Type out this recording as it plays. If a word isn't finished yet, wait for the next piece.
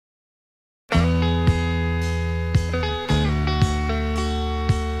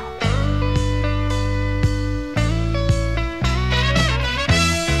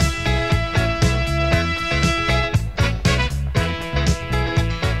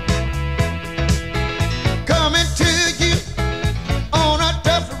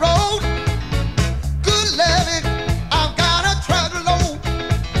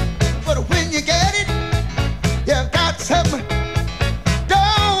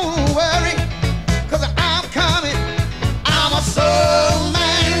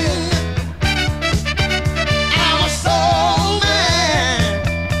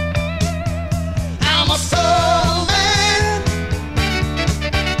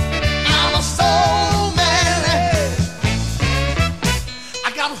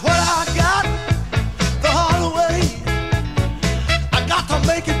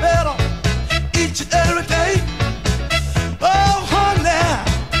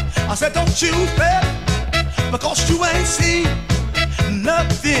said, don't you fret, because you ain't seen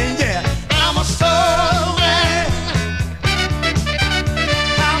nothing yet. I'm a soul man.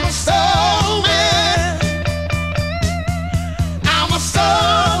 I'm a soul man. I'm a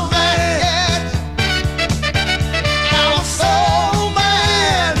soul man. I'm a soul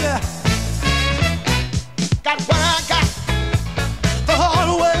man. Got what I got the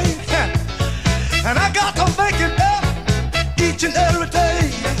hard way, and I got to make it up each and every day.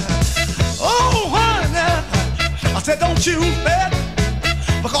 Oh, honey, I said, don't you bet,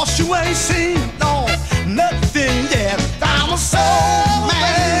 because you ain't seen no nothing yet. I'm a soul.